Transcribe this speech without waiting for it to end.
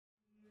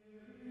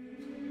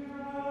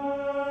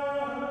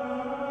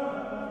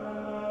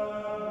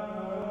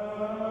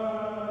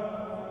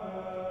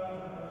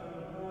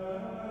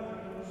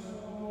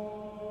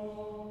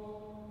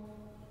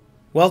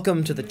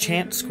Welcome to the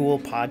Chant School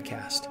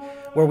podcast,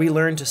 where we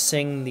learn to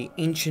sing the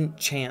ancient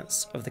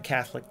chants of the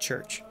Catholic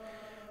Church.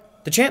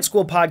 The Chant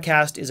School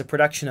podcast is a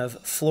production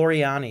of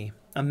Floriani,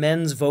 a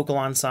men's vocal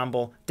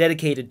ensemble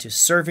dedicated to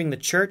serving the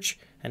Church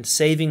and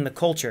saving the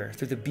culture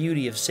through the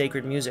beauty of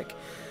sacred music.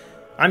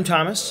 I'm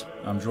Thomas.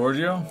 I'm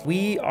Giorgio.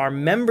 We are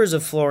members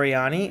of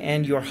Floriani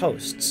and your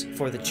hosts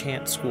for the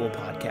Chant School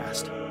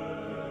podcast.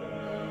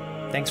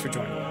 Thanks for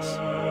joining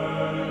us.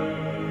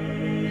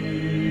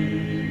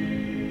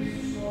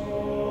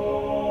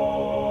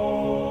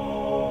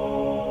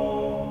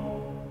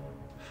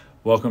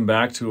 Welcome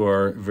back to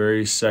our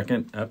very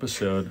second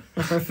episode.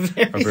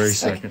 Our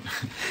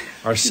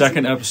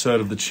second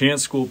episode of the Chant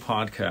School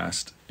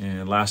podcast.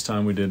 And last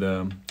time we did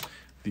the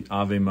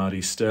Ave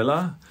Maria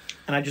Stella.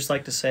 And I'd just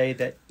like to say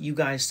that you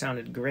guys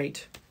sounded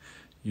great.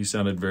 You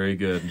sounded very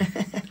good.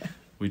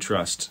 We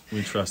trust.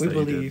 We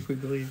believe.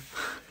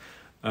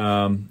 We're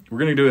going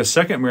to do a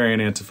second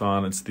Marian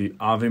antiphon. It's the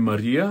Ave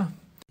Maria.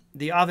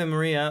 The Ave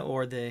Maria,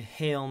 or the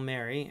Hail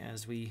Mary,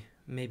 as we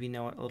maybe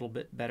know it a little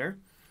bit better,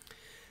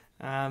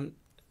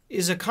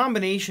 is a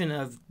combination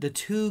of the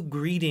two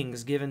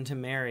greetings given to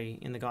Mary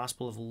in the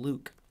Gospel of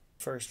Luke.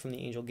 First, from the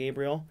angel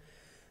Gabriel.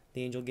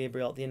 The angel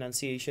Gabriel at the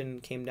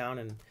Annunciation came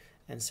down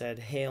and said,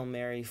 "Hail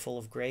Mary, full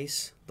of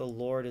grace, the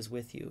Lord is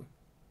with you."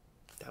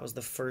 That was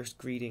the first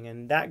greeting,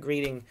 and that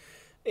greeting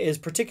is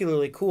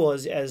particularly cool,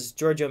 as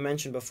Giorgio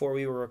mentioned before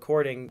we were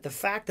recording. The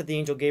fact that the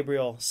angel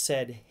Gabriel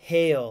said,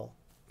 "Hail"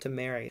 to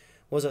Mary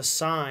was a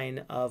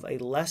sign of a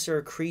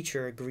lesser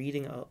creature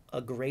greeting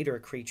a greater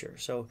creature.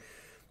 So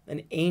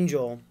an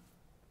angel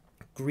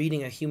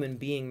greeting a human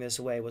being this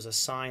way was a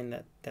sign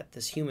that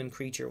this human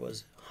creature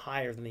was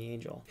higher than the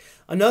angel.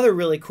 Another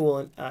really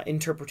cool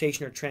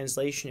interpretation or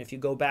translation, if you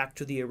go back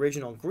to the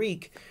original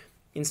Greek,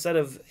 instead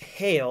of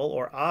hail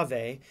or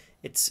ave,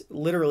 it's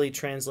literally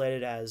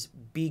translated as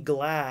be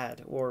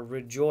glad or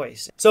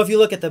rejoice. So if you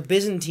look at the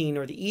Byzantine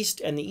or the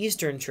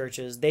Eastern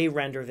churches, they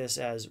render this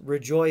as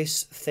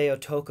rejoice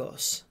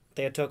Theotokos.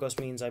 Theotokos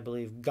means, I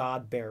believe,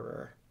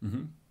 God-bearer.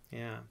 Mm-hmm.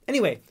 Yeah.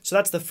 Anyway, so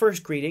that's the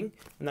first greeting,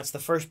 and that's the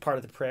first part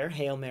of the prayer.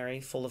 Hail Mary,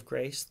 full of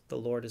grace, the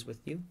Lord is with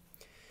you. And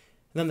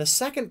then the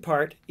second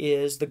part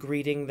is the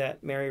greeting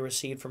that Mary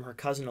received from her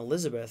cousin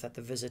Elizabeth at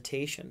the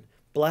Visitation.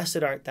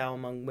 Blessed art thou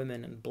among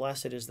women, and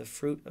blessed is the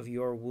fruit of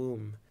your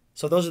womb.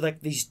 So those are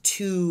like these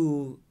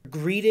two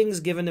greetings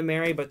given to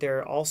Mary, but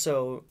they're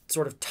also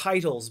sort of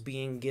titles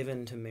being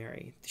given to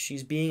Mary.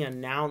 She's being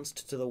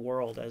announced to the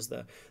world as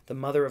the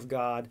Mother of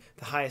God,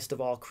 the highest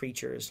of all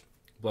creatures.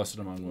 Blessed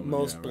among women.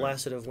 Most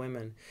blessed of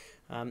women.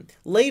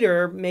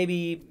 Later,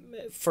 maybe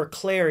for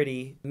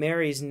clarity,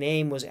 Mary's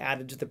name was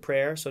added to the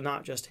prayer. So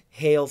not just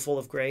Hail full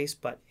of grace,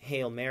 but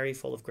Hail Mary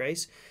full of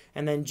grace.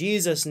 And then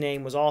Jesus'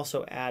 name was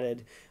also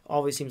added.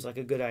 Always seems like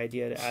a good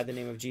idea to add the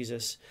name of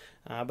Jesus.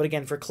 But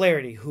again, for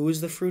clarity, who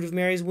is the fruit of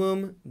Mary's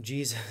womb?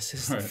 Jesus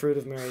is the fruit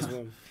of Mary's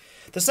womb.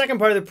 The second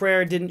part of the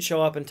prayer didn't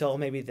show up until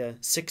maybe the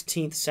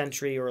 16th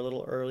century or a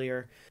little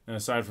earlier. And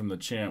aside from the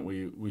chant,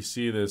 we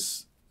see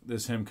this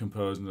hymn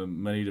composed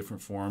in many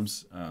different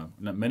forms,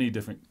 many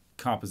different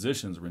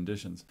compositions,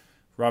 renditions.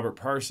 Robert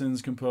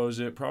Parsons composed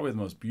it. Probably the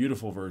most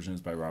beautiful version is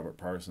by Robert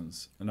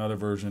Parsons. Another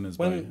version is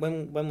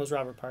when was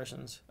Robert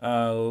Parsons?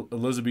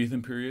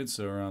 Elizabethan period,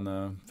 so around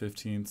the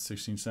 15th,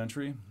 16th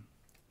century.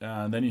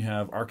 And then you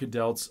have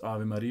Arkadelt's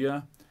Ave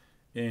Maria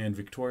and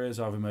Victoria's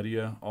Ave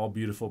Maria, all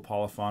beautiful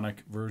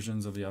polyphonic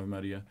versions of the Ave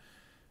Maria.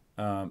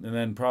 And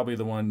then probably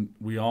the one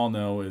we all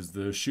know is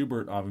the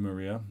Schubert Ave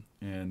Maria.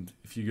 And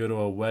if you go to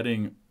a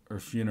wedding or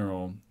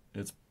funeral,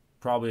 it's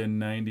probably a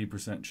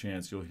 90%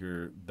 chance you'll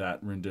hear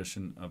that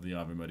rendition of the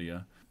Ave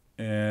Maria.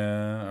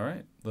 And all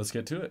right, let's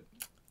get to it.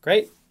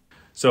 Great.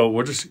 So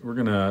we're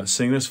gonna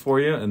sing this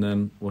for you, and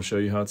then we'll show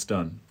you how it's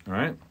done. All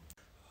right.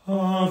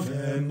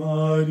 Ave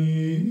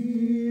Maria,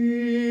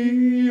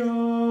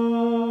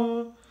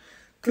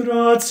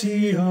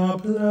 grátia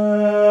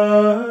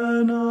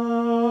plena,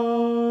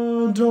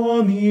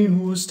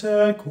 Dóminus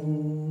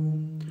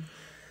tecum,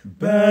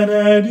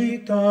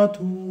 Benedicta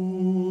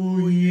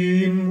tu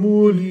in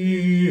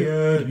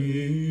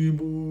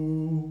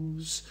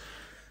muliéribus,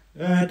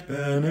 et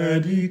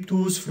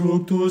benedictus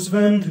fructus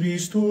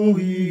ventris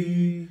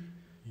tui,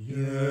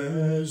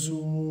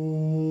 Iesus.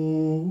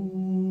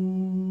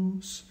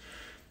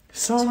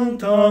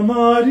 Sancta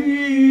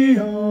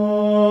Maria,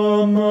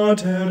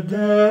 Mater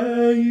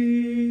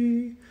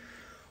Dei,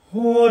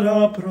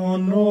 hora pro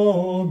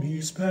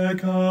nobis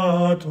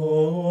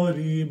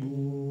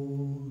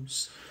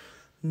peccatoribus,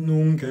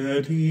 nunc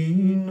et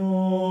in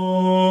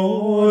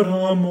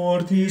hora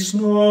mortis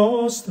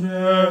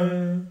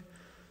nostrae.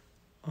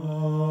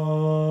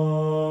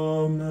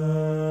 Amen.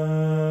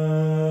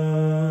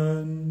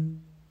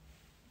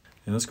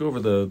 And let's go over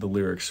the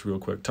lyrics real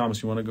quick.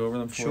 Thomas, you want to go over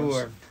them for us?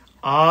 Sure.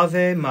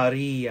 Ave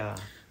Maria.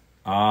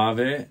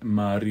 Ave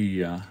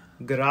Maria.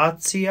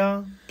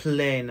 Grátia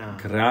plena.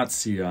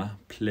 Grátia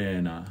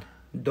plena.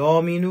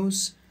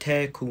 Dominus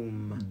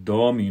tecum.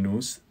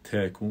 Dominus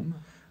tecum.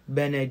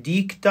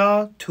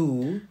 Benedicta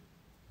tu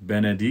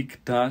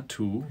Benedicta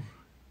tu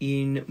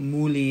In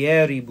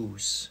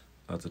muliéribus.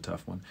 That's a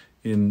tough one.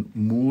 In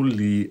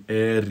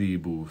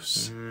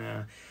muliéribus.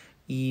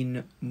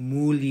 In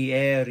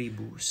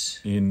muliéribus.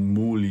 In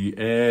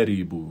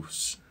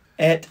muliéribus.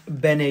 Et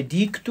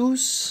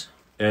benedictus.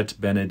 Et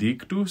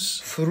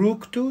benedictus.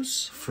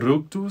 Fructus.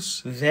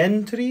 Fructus.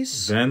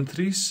 Ventris.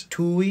 Ventris.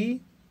 Tui.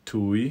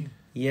 Tui.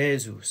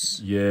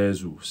 Iesus.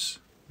 Iesus.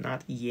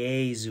 Not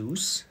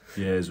Jesus.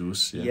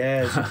 Iesus.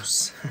 Yeah.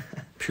 Iesus.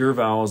 Pure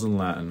vowels in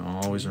Latin.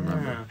 Always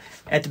remember.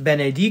 Et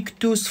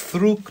benedictus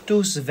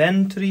fructus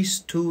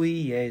ventris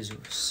tui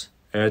Iesus.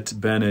 Et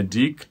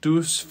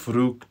benedictus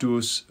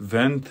fructus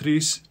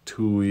ventris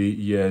tui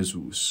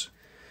Iesus.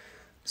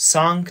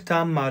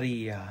 Sancta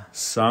Maria.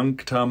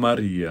 Sancta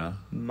Maria.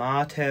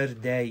 Mater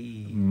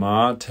Dei.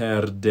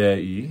 Mater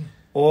Dei.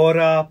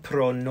 Ora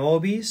pro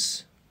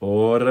nobis.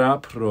 Ora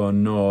pro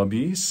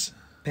nobis.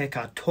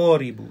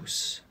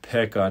 Peccatoribus.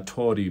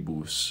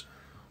 Peccatoribus.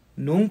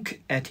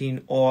 Nunc et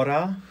in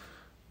hora.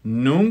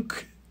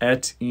 Nunc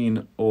et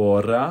in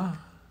hora.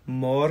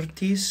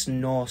 Mortis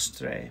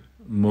nostrae.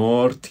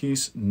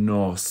 Mortis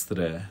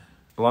nostrae.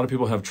 A lot of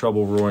people have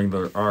trouble roaring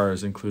their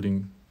R's,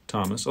 including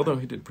Thomas, although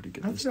he did pretty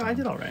good this time. I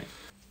did all right.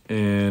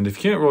 And if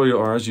you can't roll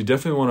your R's, you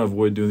definitely want to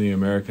avoid doing the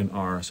American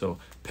R. So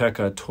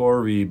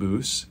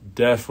peccatoribus,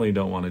 definitely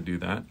don't want to do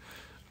that.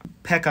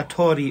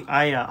 Peccatori,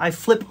 I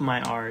flip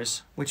my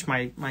R's, which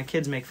my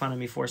kids make fun of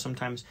me for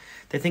sometimes.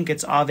 They think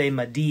it's Ave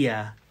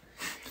Maria,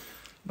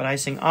 but I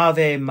sing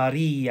Ave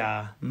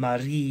Maria,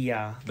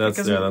 Maria. That's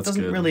it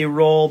doesn't good. really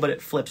roll, but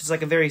it flips. It's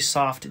like a very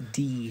soft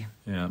D.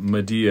 Yeah,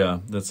 Medea.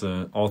 That's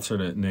an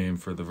alternate name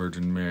for the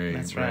Virgin Mary.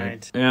 That's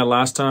right. Yeah,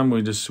 last time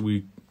we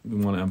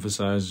want to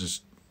emphasize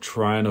just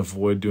try and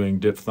avoid doing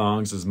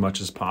diphthongs as much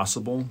as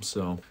possible.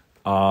 So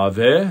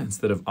Ave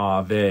instead of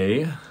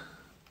Ave.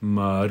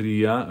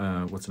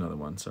 Maria. What's another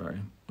one?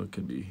 Sorry. What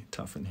could be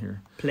tough in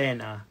here?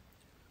 Plena.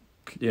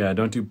 Yeah,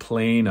 don't do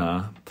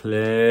plena.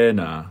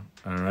 Plena.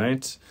 All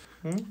right?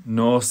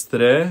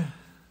 Nostrae.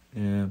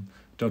 Yeah.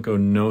 Don't go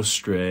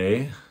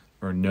nostrae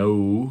or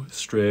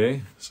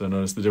nostrae. So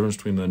notice the difference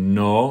between the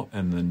no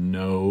and the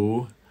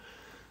no.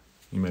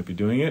 You might be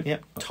doing it.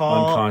 Yep.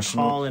 Tall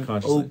and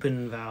consciously.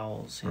 open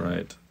vowels. Yeah.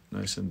 Right.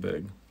 Nice and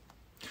big.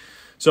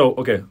 So,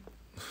 okay.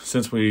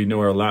 Since we know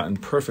our Latin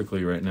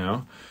perfectly right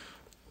now,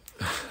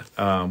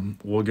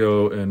 we'll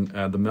go and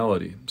add the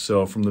melody.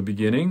 So from the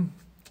beginning,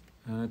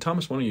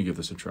 Thomas, why don't you give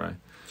this a try?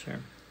 Sure.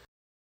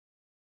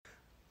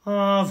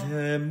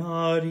 Ave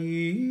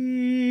Maria.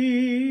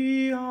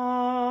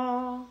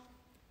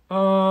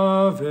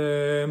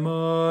 Ave Maria.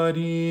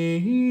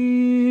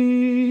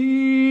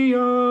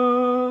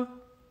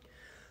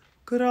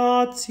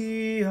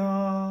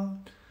 Gratia.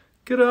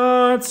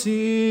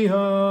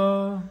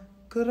 Gratia.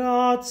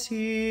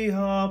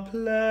 Gratia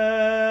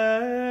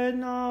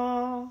plena.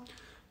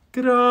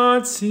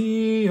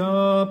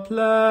 Gratia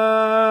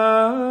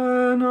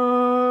plena.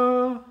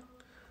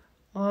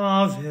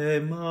 Ave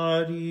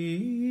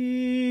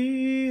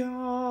Maria,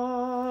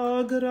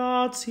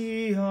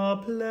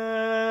 gratia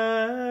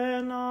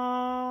plena.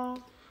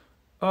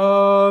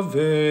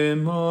 Ave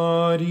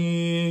Maria,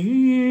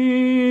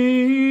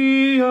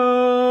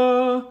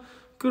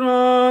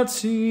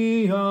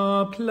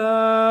 gratia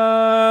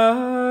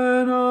plena.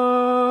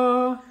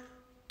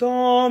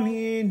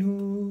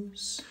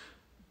 Dominus,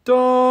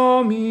 Dominus,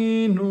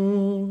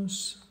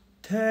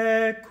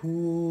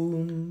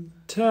 tecum,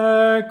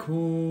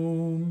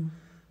 tecum,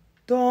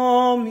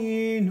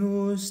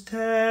 Dominus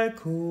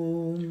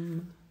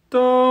tecum,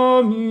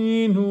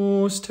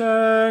 Dominus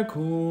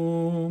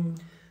tecum,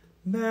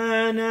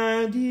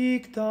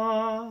 Benedicta,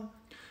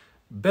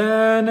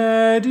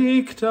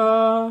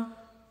 Benedicta,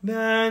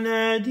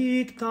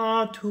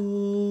 Benedicta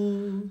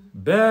tu,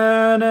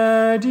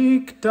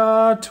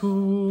 Benedicta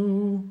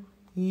tu,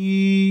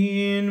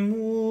 in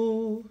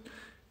mulieri,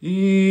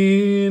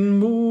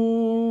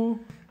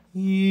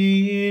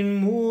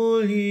 in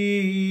mulieri,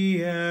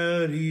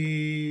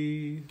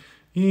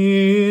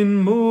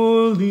 in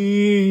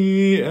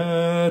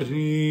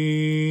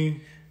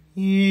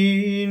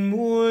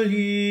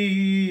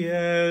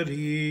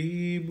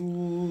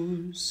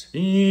mulieribus,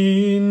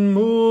 in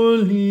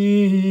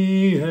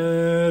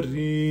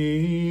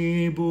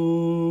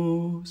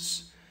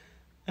mulieribus,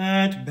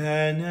 et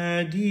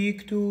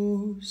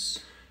benedictus,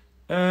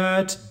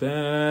 et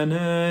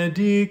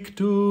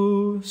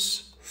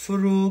benedictus,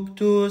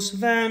 fructus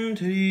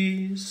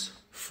ventris,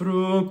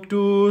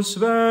 fructus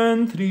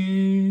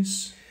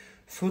ventris,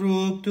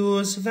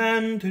 fructus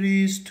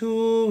ventris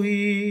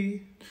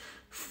tui,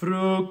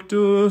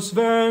 fructus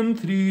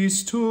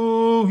ventris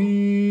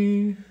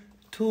tui,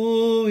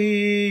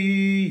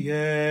 tui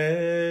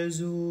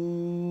Iesus.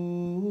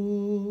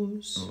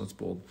 Oh, that's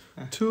bold.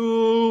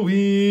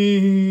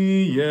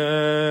 tui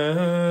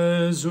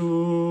Iesus,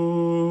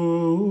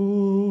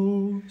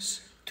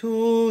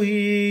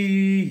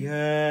 Tui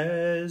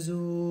Iesus,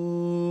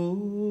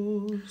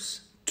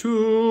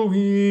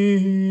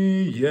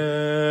 tui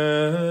Iesus,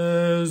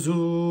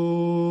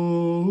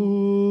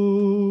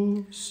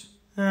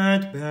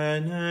 et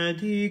benedictus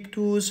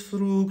benedictus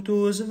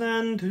fructus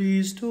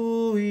ventris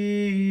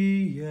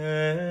tui,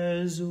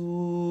 Iesus.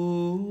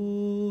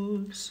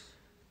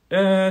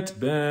 Et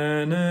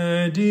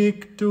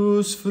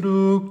benedictus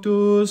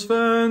fructus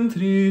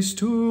ventris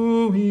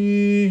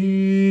tui,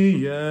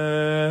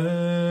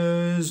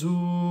 Iesus.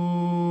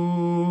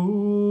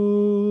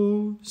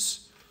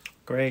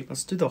 Great.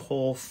 Let's do the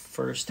whole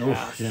first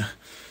half. Yeah.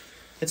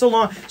 It's a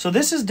long. So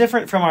this is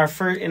different from our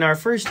first. In our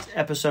first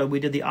episode, we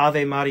did the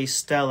Ave Maria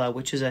Stella,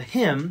 which is a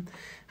hymn,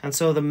 and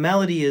so the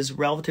melody is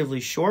relatively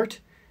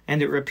short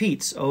and it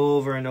repeats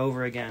over and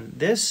over again.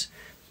 This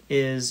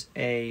is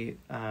an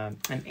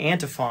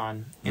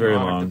antiphon in Very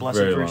honor of long, the Blessed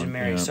very Virgin long,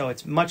 Mary. yeah. So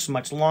it's much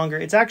longer.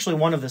 It's actually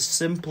one of the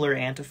simpler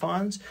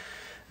antiphons.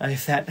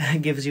 If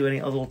that gives you a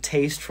little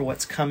taste for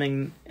what's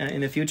coming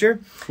in the future.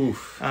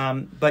 Oof.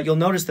 But you'll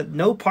notice that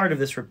no part of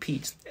this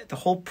repeats. The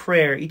whole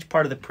prayer, each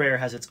part of the prayer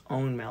has its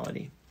own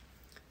melody.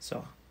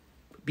 So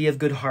be of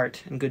good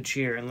heart and good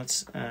cheer, and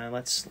let's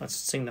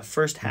sing the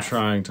first half. I'm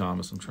trying,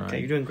 Thomas. I'm trying. Okay,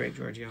 you're doing great,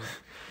 Giorgio.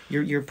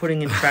 You're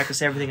putting into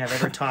practice everything I've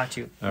ever taught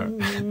you. All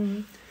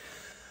right.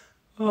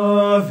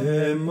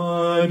 Ave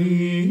Maria,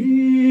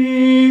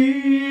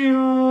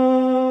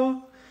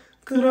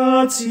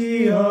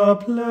 gratia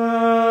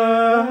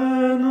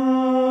plena,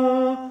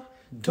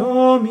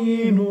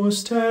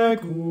 Dominus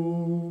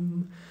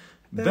tecum,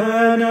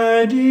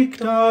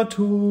 benedicta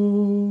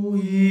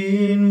tu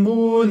in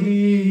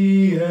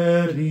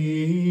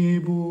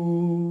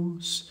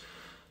muliéribus,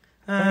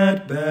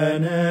 et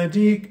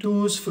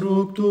benedictus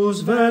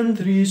fructus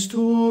ventris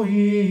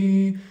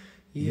tui,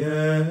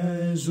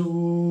 Iesus.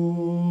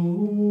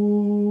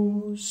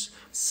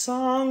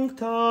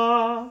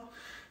 Sancta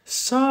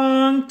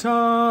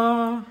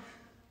Sancta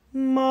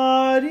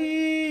Maria,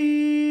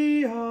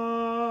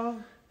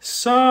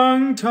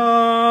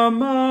 Sancta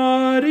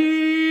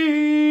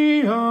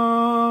Maria,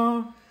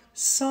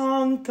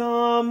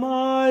 Sancta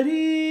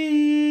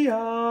Maria,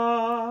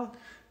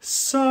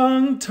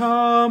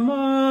 Sancta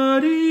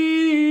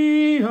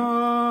Maria,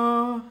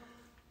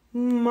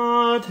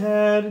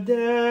 Mater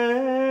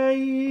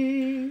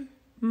Dei,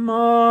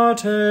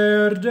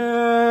 Mater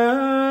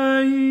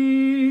Dei,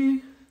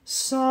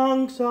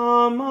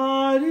 Sancta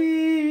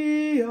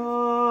Maria,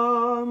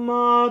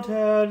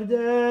 Mater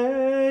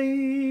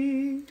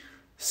Dei,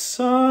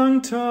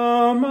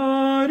 Sancta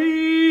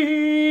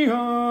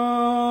Maria,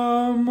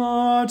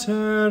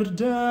 Mater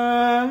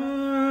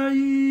Dei,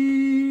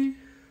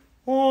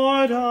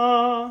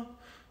 ora,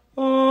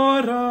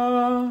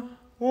 ora,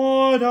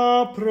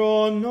 ora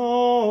pro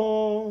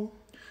nobis,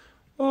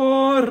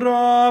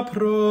 ora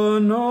pro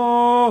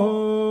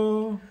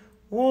nobis,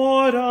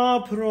 ora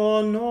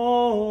pro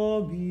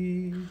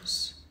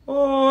nobis,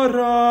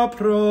 ora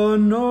pro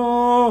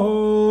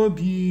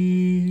nobis,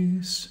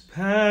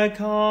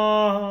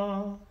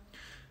 pecca,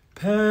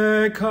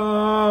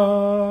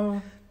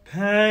 pecca,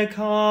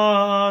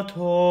 peccator,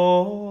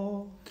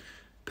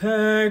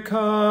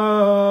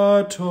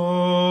 peccator,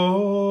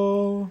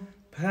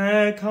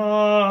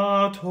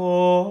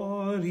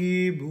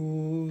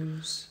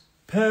 peccatoribus,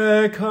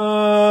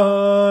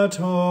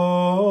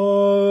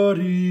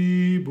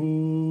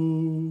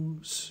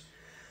 peccatoribus.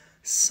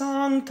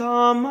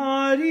 Sancta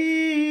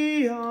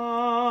Maria,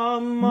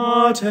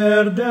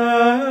 Mater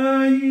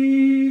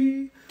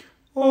Dei,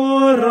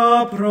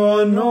 ora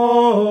pro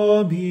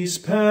nobis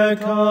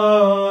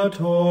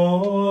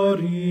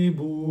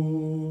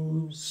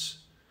peccatoribus,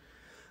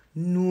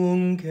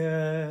 nunc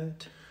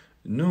et,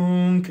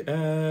 nunc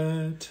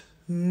et,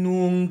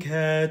 nunc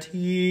et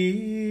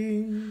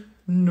in,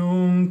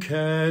 nunc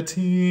et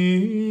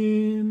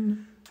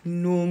in,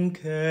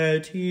 nunc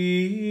et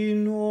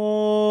in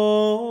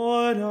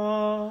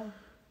hora,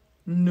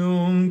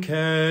 nunc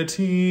et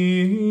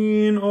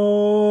in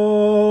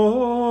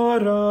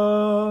hora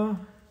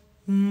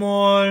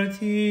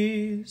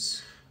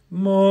mortis,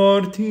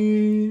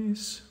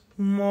 mortis,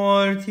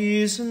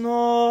 mortis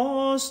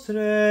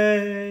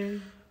nostrae,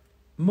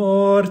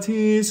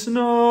 mortis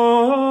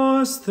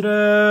nostrae,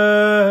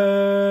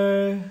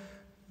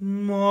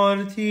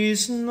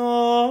 mortis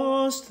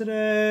nostrae.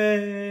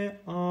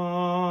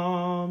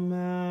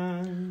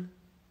 Amen.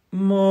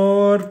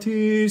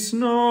 mortis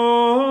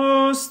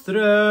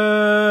nostrae.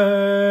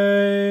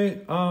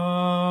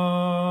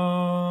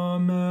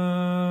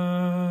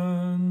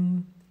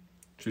 Amen.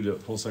 Should we do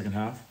the whole second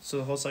half? So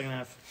the whole second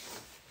half.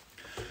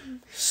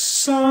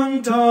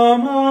 Sancta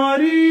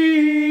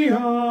Maria,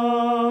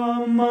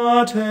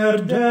 Mater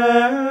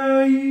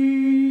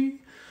Dei,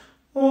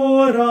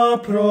 ora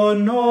pro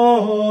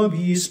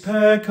nobis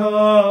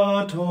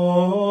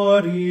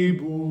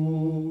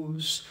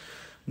peccatoribus,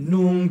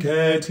 nunc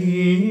et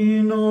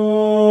in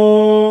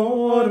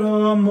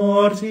hora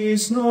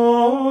mortis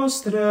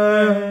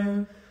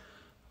nostrae.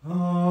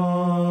 Amen.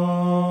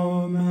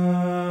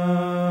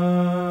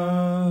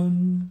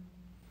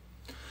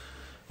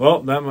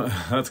 Well,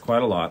 that's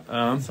quite a lot.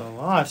 That's a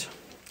lot.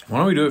 Why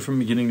don't we do it from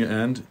beginning to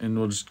end, and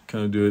we'll just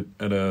kind of do it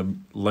at a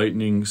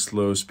lightning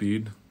slow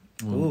speed.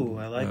 Ooh,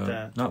 I like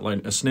that. Not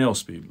lightning, a snail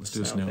speed. Let's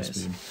do a Snail snail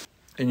pace. speed.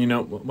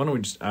 And why don't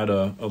we just add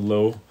a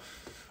low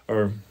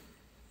or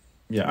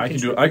yeah, I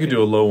could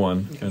do a low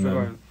one, and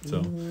then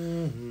so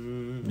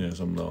yeah,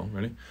 some low.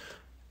 Ready?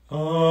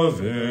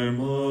 Ave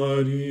Maria,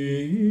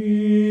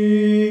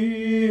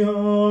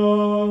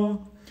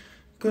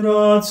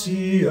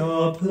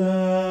 grátia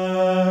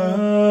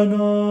plena,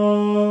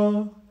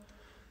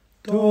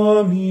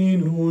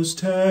 Dóminus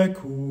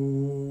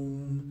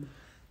tecum,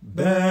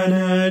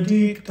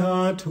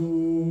 benedicta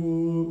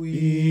tu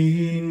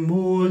in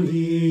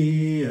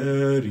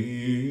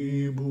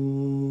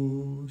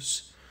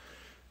muliéribus,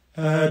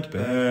 et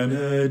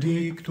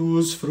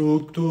benedictus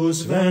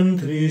fructus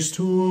ventris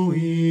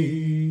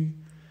tui,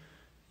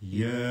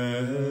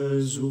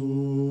 Iesus.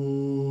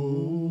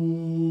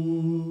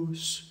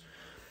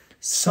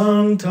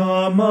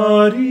 Sancta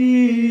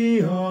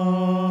Maria,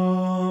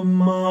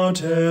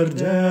 Mater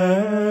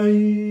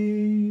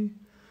Dei,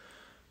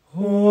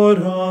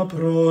 hora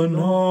pro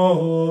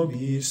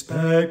nobis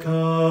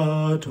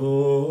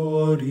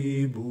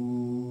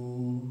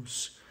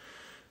peccatoribus,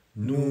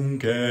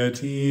 nunc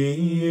et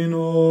in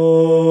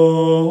hora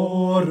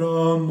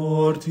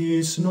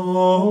mortis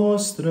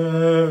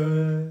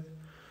nostrae.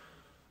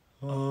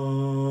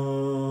 Amen.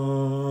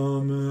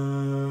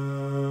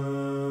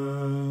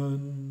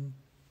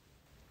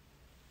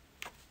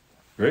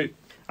 Great.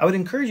 I would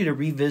encourage you to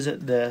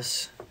revisit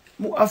this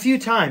a few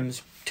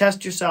times.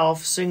 Test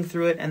yourself, sing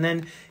through it, and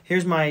then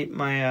here's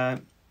my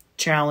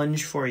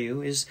challenge for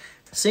you: is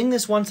sing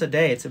this once a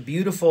day. It's a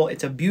beautiful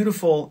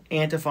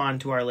antiphon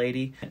to Our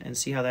Lady, and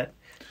see how that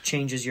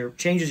changes your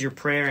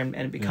prayer and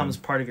it becomes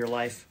part of your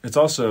life. It's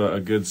also a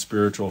good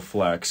spiritual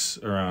flex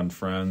around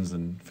friends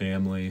and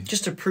family,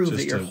 just to prove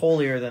that you're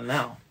holier than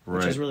thou,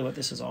 which is really what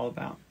this is all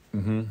about.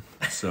 Mm-hmm.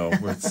 So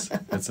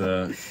it's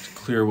a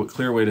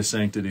clear way to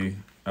sanctity,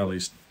 at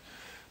least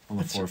on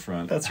the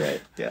forefront. That's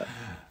right. Yeah.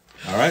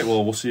 All right.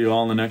 Well, we'll see you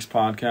all in the next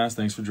podcast.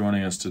 Thanks for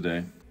joining us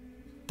today.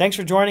 Thanks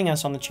for joining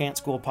us on the Chant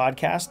School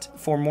podcast.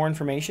 For more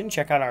information,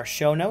 check out our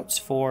show notes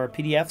for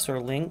PDFs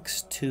or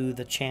links to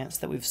the chants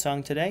that we've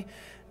sung today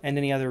and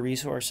any other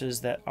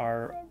resources that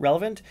are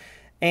relevant.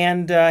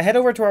 And head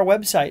over to our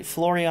website,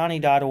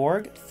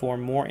 floriani.org, for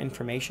more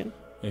information.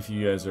 If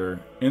you guys are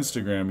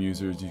Instagram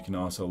users, you can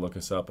also look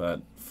us up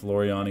at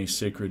Floriani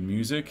Sacred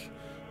Music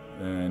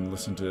and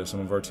listen to some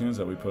of our tunes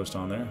that we post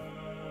on there.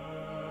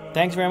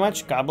 Thanks very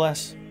much. God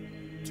bless.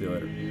 See you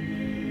later.